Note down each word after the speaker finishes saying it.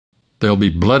There'll be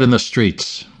blood in the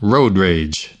streets, road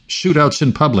rage, shootouts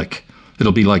in public.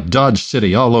 It'll be like Dodge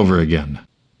City all over again.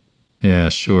 Yeah,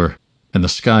 sure. And the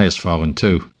sky has fallen,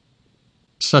 too.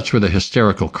 Such were the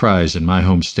hysterical cries in my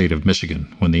home state of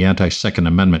Michigan when the anti-Second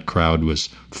Amendment crowd was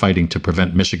fighting to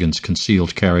prevent Michigan's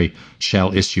concealed carry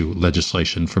shall issue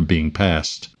legislation from being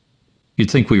passed. You'd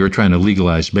think we were trying to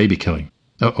legalize baby killing.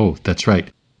 Oh, that's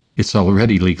right. It's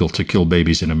already legal to kill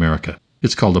babies in America.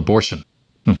 It's called abortion.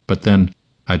 But then,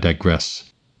 I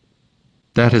digress.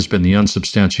 That has been the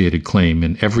unsubstantiated claim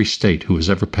in every state who has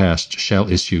ever passed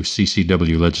shall issue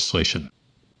CCW legislation.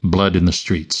 Blood in the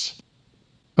streets.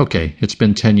 Okay, it's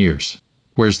been 10 years.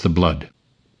 Where's the blood?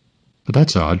 But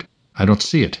that's odd. I don't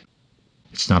see it.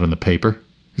 It's not in the paper.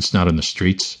 It's not in the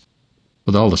streets.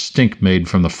 With all the stink made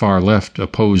from the far left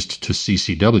opposed to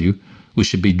CCW, we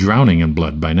should be drowning in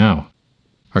blood by now.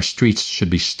 Our streets should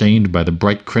be stained by the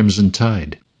bright crimson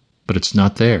tide. But it's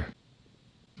not there.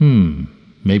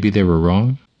 Maybe they were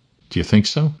wrong? Do you think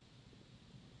so?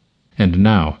 And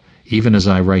now, even as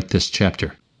I write this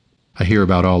chapter, I hear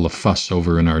about all the fuss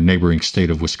over in our neighboring state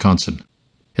of Wisconsin,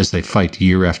 as they fight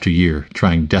year after year,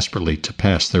 trying desperately to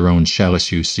pass their own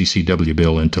shall-issue CCW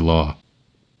bill into law.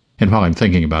 And while I'm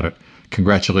thinking about it,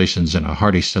 congratulations and a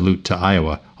hearty salute to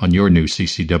Iowa on your new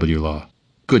CCW law.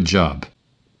 Good job.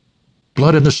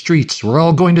 Blood in the streets. We're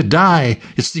all going to die.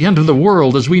 It's the end of the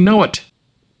world as we know it.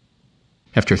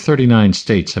 After 39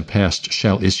 states have passed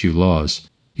shall-issue laws,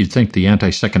 you'd think the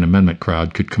anti-Second Amendment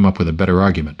crowd could come up with a better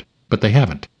argument, but they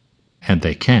haven't. And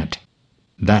they can't.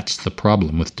 That's the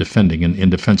problem with defending an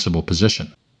indefensible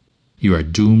position. You are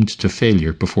doomed to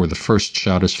failure before the first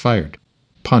shot is fired.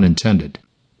 Pun intended.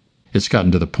 It's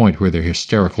gotten to the point where their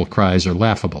hysterical cries are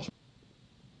laughable.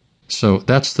 So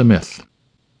that's the myth.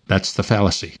 That's the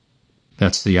fallacy.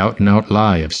 That's the out-and-out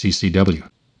lie of CCW.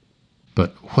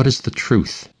 But what is the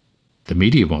truth? The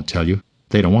media won't tell you.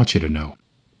 They don't want you to know.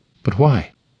 But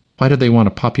why? Why do they want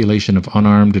a population of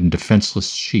unarmed and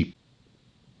defenseless sheep?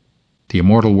 The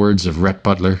immortal words of Rhett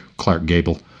Butler, Clark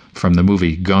Gable, from the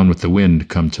movie Gone with the Wind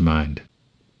come to mind.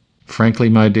 Frankly,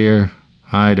 my dear,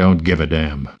 I don't give a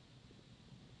damn.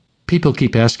 People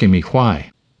keep asking me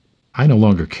why. I no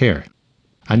longer care.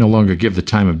 I no longer give the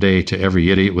time of day to every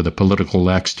idiot with a political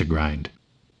axe to grind.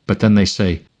 But then they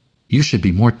say, you should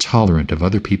be more tolerant of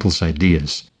other people's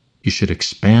ideas. You should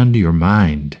expand your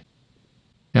mind.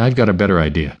 Now, I've got a better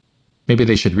idea. Maybe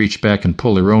they should reach back and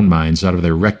pull their own minds out of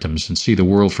their rectums and see the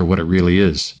world for what it really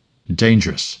is.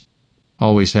 Dangerous.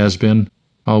 Always has been,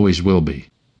 always will be.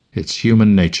 It's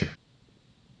human nature.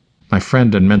 My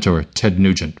friend and mentor, Ted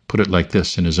Nugent, put it like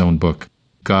this in his own book,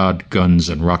 God, Guns,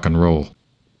 and Rock and Roll.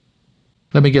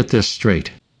 Let me get this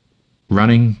straight.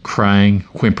 Running, crying,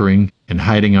 whimpering, and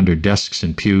hiding under desks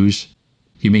and pews.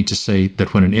 You mean to say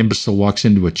that when an imbecile walks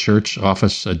into a church,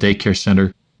 office, a daycare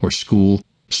center, or school,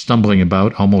 stumbling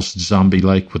about almost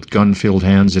zombie-like with gun-filled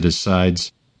hands at his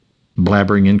sides,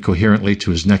 blabbering incoherently to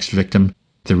his next victim,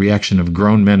 the reaction of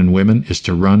grown men and women is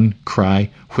to run, cry,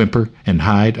 whimper, and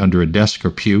hide under a desk or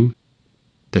pew?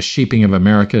 The sheeping of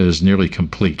America is nearly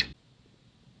complete.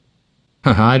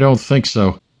 I don't think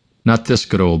so. Not this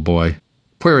good old boy.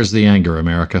 Where is the anger,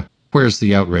 America? Where's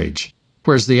the outrage?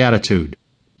 Where's the attitude?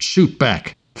 Shoot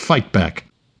back. Fight back.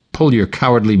 Pull your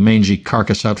cowardly, mangy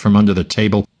carcass out from under the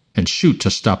table and shoot to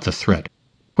stop the threat.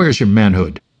 Where's your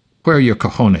manhood? Where are your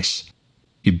cojones?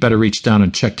 You'd better reach down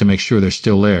and check to make sure they're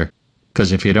still there,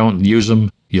 'cause if you don't use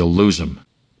 'em, you'll lose 'em.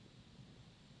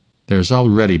 There's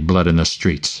already blood in the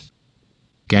streets.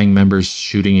 Gang members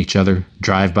shooting each other,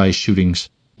 drive-by shootings,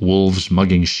 wolves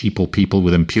mugging sheeple people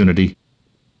with impunity.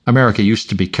 America used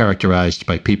to be characterized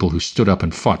by people who stood up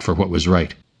and fought for what was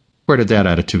right. Where did that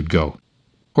attitude go?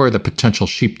 Where are the potential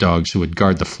sheepdogs who would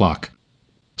guard the flock?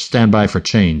 Stand by for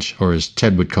change, or as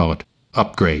Ted would call it,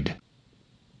 upgrade.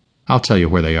 I'll tell you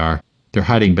where they are. They're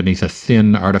hiding beneath a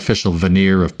thin, artificial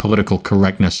veneer of political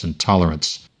correctness and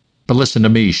tolerance. But listen to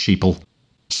me, sheeple.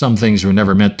 Some things were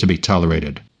never meant to be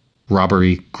tolerated.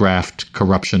 Robbery, graft,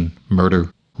 corruption,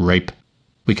 murder, rape.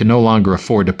 We can no longer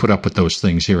afford to put up with those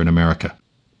things here in America.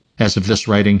 As of this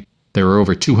writing, there are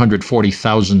over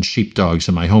 240,000 sheepdogs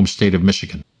in my home state of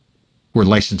Michigan. We're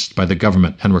licensed by the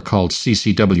government and we're called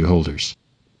CCW holders.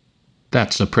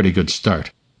 That's a pretty good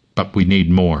start, but we need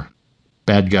more.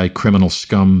 Bad guy criminal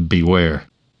scum, beware.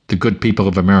 The good people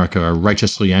of America are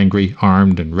righteously angry,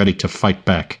 armed, and ready to fight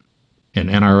back. And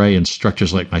NRA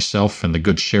instructors like myself and the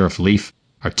good Sheriff Leaf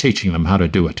are teaching them how to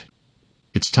do it.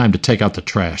 It's time to take out the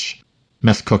trash.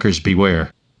 Meth cookers,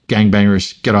 beware.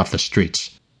 Gangbangers, get off the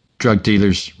streets. Drug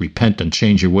dealers, repent and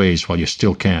change your ways while you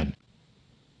still can.